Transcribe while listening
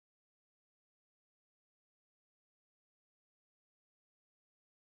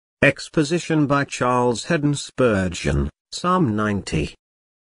Exposition by Charles Haddon Spurgeon, Psalm 90.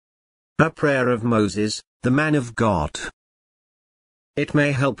 A prayer of Moses, the man of God. It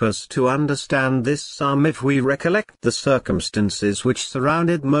may help us to understand this psalm if we recollect the circumstances which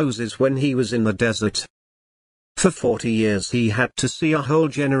surrounded Moses when he was in the desert. For 40 years he had to see a whole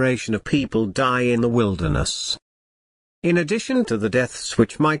generation of people die in the wilderness. In addition to the deaths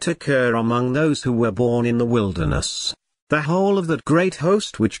which might occur among those who were born in the wilderness, the whole of that great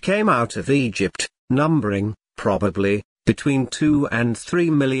host which came out of Egypt, numbering, probably, between 2 and 3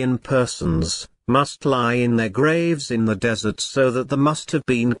 million persons, must lie in their graves in the desert, so that there must have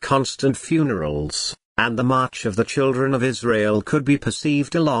been constant funerals, and the march of the children of Israel could be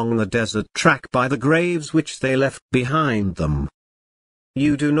perceived along the desert track by the graves which they left behind them.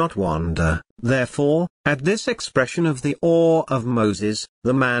 You do not wonder, therefore, at this expression of the awe of Moses,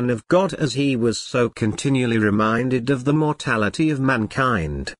 the man of God, as he was so continually reminded of the mortality of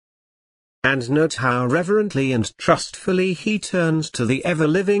mankind. And note how reverently and trustfully he turns to the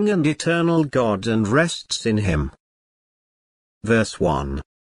ever-living and eternal God and rests in him. Verse 1.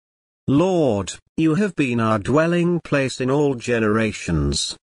 Lord, you have been our dwelling place in all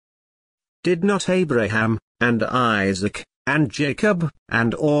generations. Did not Abraham, and Isaac, and Jacob,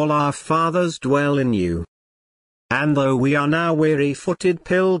 and all our fathers dwell in you? And though we are now weary-footed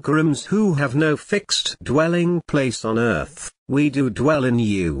pilgrims who have no fixed dwelling place on earth, we do dwell in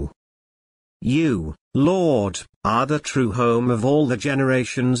you. You, Lord, are the true home of all the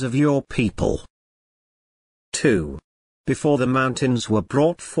generations of your people. 2. Before the mountains were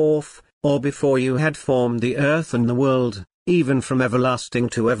brought forth, or before you had formed the earth and the world, even from everlasting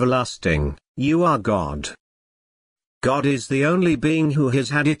to everlasting, you are God. God is the only being who has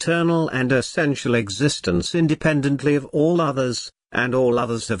had eternal and essential existence independently of all others, and all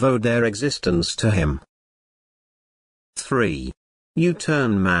others have owed their existence to him. 3. You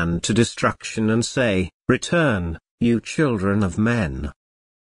turn man to destruction and say, Return, you children of men.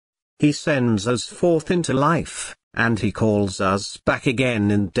 He sends us forth into life, and he calls us back again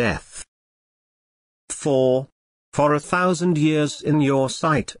in death. 4. For 1,000 years in your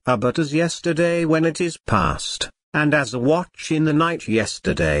sight are but as yesterday when it is past, and as a watch in the night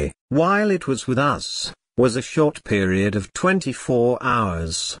yesterday, while it was with us, was a short period of 24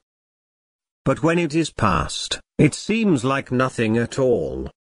 hours. But when it is past, it seems like nothing at all.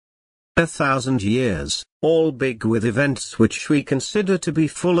 1,000 years, all big with events which we consider to be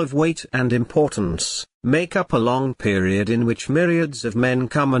full of weight and importance, make up a long period in which myriads of men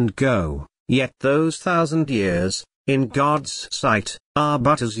come and go, yet those 1,000 years, in God's sight, are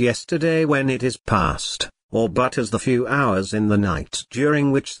but as yesterday when it is past, or but as the few hours in the night during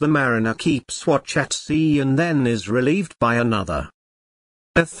which the mariner keeps watch at sea and then is relieved by another.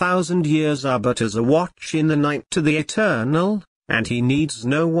 1,000 years are but as a watch in the night to the Eternal, and he needs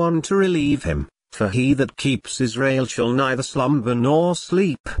no one to relieve him, for he that keeps Israel shall neither slumber nor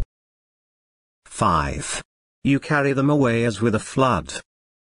sleep. 5. You carry them away as with a flood.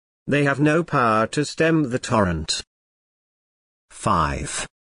 They have no power to stem the torrent. 5.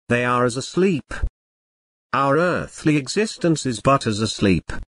 They are as asleep. Our earthly existence is but as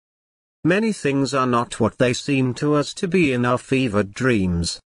asleep. Many things are not what they seem to us to be in our fevered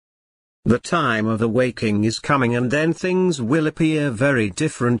dreams. The time of awaking is coming, and then things will appear very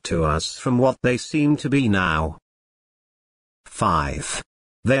different to us from what they seem to be now. 5.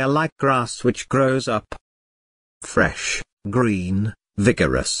 They are like grass which grows up. Fresh, green,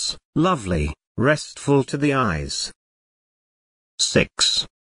 vigorous, lovely, restful to the eyes. 6.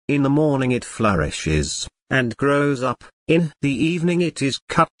 In the morning it flourishes, and grows up, in the evening it is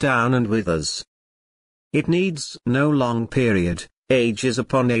cut down and withers. It needs no long period, ages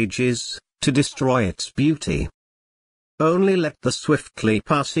upon ages, to destroy its beauty. Only let the swiftly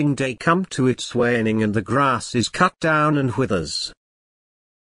passing day come to its waning and the grass is cut down and withers.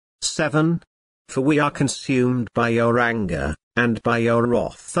 7. For we are consumed by your anger, and by your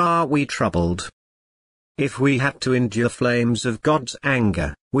wrath are we troubled. If we had to endure flames of God's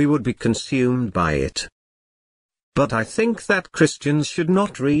anger, we would be consumed by it. But I think that Christians should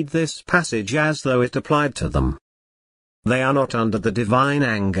not read this passage as though it applied to them. They are not under the divine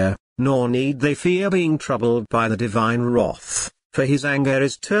anger, nor need they fear being troubled by the divine wrath, for his anger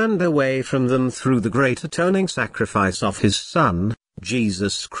is turned away from them through the great atoning sacrifice of his Son,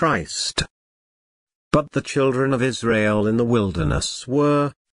 Jesus Christ. But the children of Israel in the wilderness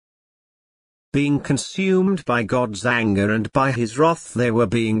were being consumed by God's anger, and by his wrath they were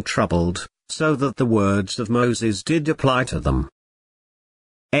being troubled, so that the words of Moses did apply to them.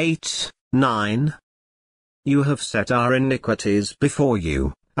 8, 9. You have set our iniquities before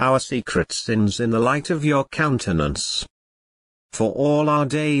you, our secret sins in the light of your countenance. for all our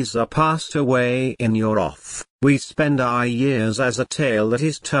days are passed away in your wrath. We spend our years as a tale that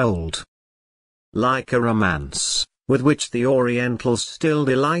is told. Like a romance, with which the Orientals still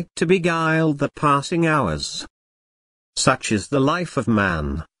delight to beguile the passing hours. Such is the life of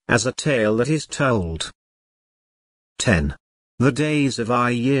man, as a tale that is told. 10. The days of our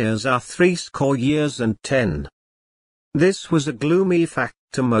years are 60 years and 10. This was a gloomy fact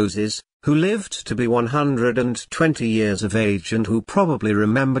to Moses, who lived to be 120 years of age and who probably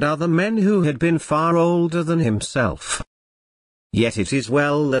remembered other men who had been far older than himself. Yet it is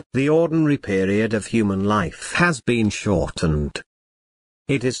well that the ordinary period of human life has been shortened.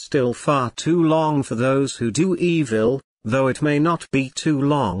 It is still far too long for those who do evil, though it may not be too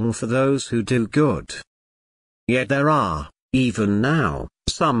long for those who do good. Yet there are, even now,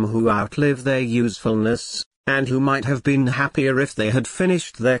 some who outlive their usefulness, and who might have been happier if they had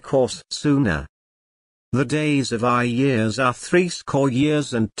finished their course sooner. The days of our years are 60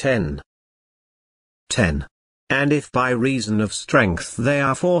 years and 10. 10. And if by reason of strength they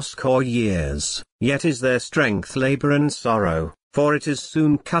are 80 years, yet is their strength labor and sorrow, for it is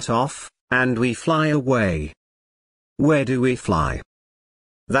soon cut off, and we fly away. Where do we fly?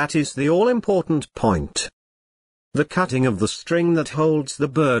 That is the all-important point. The cutting of the string that holds the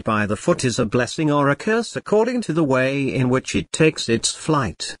bird by the foot is a blessing or a curse according to the way in which it takes its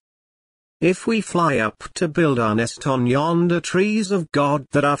flight. If we fly up to build our nest on yonder trees of God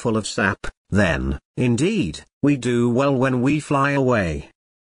that are full of sap, then, indeed, we do well when we fly away.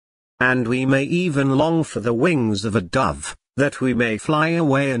 And we may even long for the wings of a dove, that we may fly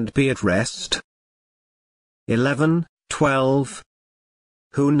away and be at rest. 11, 12.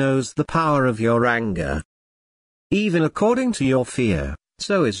 Who knows the power of your anger? Even according to your fear,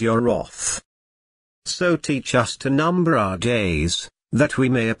 so is your wrath. So teach us to number our days, that we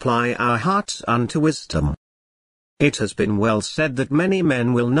may apply our hearts unto wisdom. It has been well said that many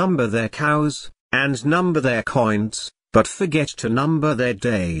men will number their cows, and number their coins, but forget to number their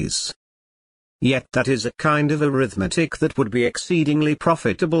days. Yet that is a kind of arithmetic that would be exceedingly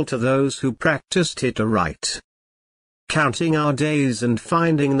profitable to those who practiced it aright. Counting our days and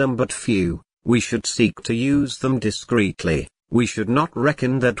finding them but few, we should seek to use them discreetly. We should not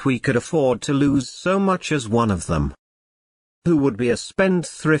reckon that we could afford to lose so much as one of them. Who would be a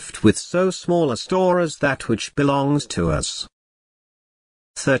spendthrift with so small a store as that which belongs to us?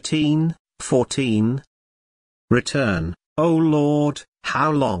 13, 14. Return, O Lord,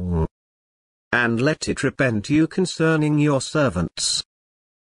 how long? And let it repent you concerning your servants.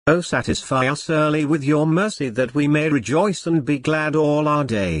 O satisfy us early with your mercy that we may rejoice and be glad all our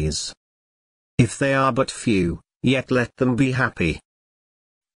days. If they are but few, yet let them be happy.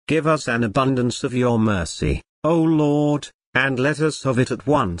 Give us an abundance of your mercy, O Lord, and let us have it at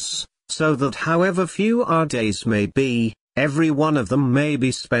once, so that however few our days may be, every one of them may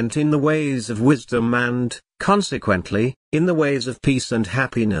be spent in the ways of wisdom and, consequently, in the ways of peace and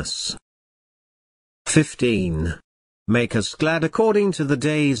happiness. 15. Make us glad according to the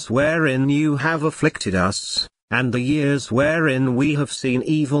days wherein you have afflicted us, and the years wherein we have seen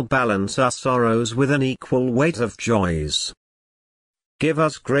evil. Balance our sorrows with an equal weight of joys. Give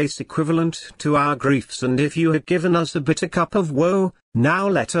us grace equivalent to our griefs, and if you had given us a bitter cup of woe, now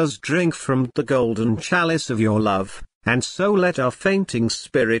let us drink from the golden chalice of your love, and so let our fainting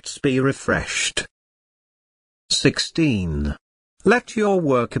spirits be refreshed. 16. Let your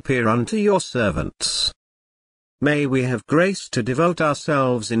work appear unto your servants. May we have grace to devote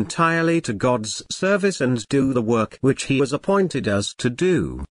ourselves entirely to God's service and do the work which He has appointed us to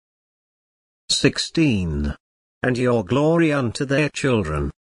do. 16. And your glory unto their children.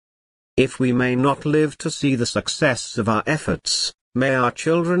 If we may not live to see the success of our efforts, may our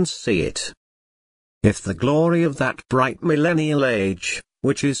children see it. If the glory of that bright millennial age,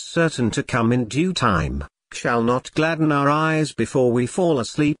 which is certain to come in due time, shall not gladden our eyes before we fall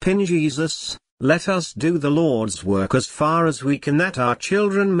asleep in Jesus, let us do the Lord's work as far as we can, that our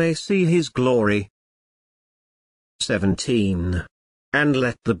children may see His glory. 17. And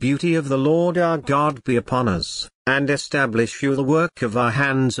let the beauty of the Lord our God be upon us, and establish you the work of our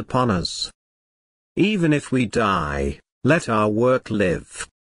hands upon us. Even if we die, let our work live.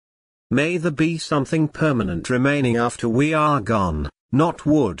 May there be something permanent remaining after we are gone, not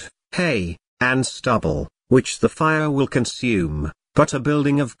wood, hay, and stubble, which the fire will consume, but a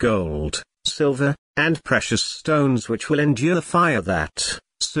building of gold, silver, and precious stones which will endure fire that,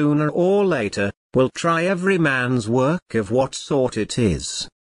 sooner or later, will try every man's work of what sort it is.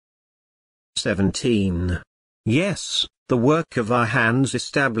 17. Yes, the work of our hands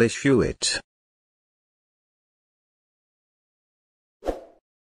establish you it.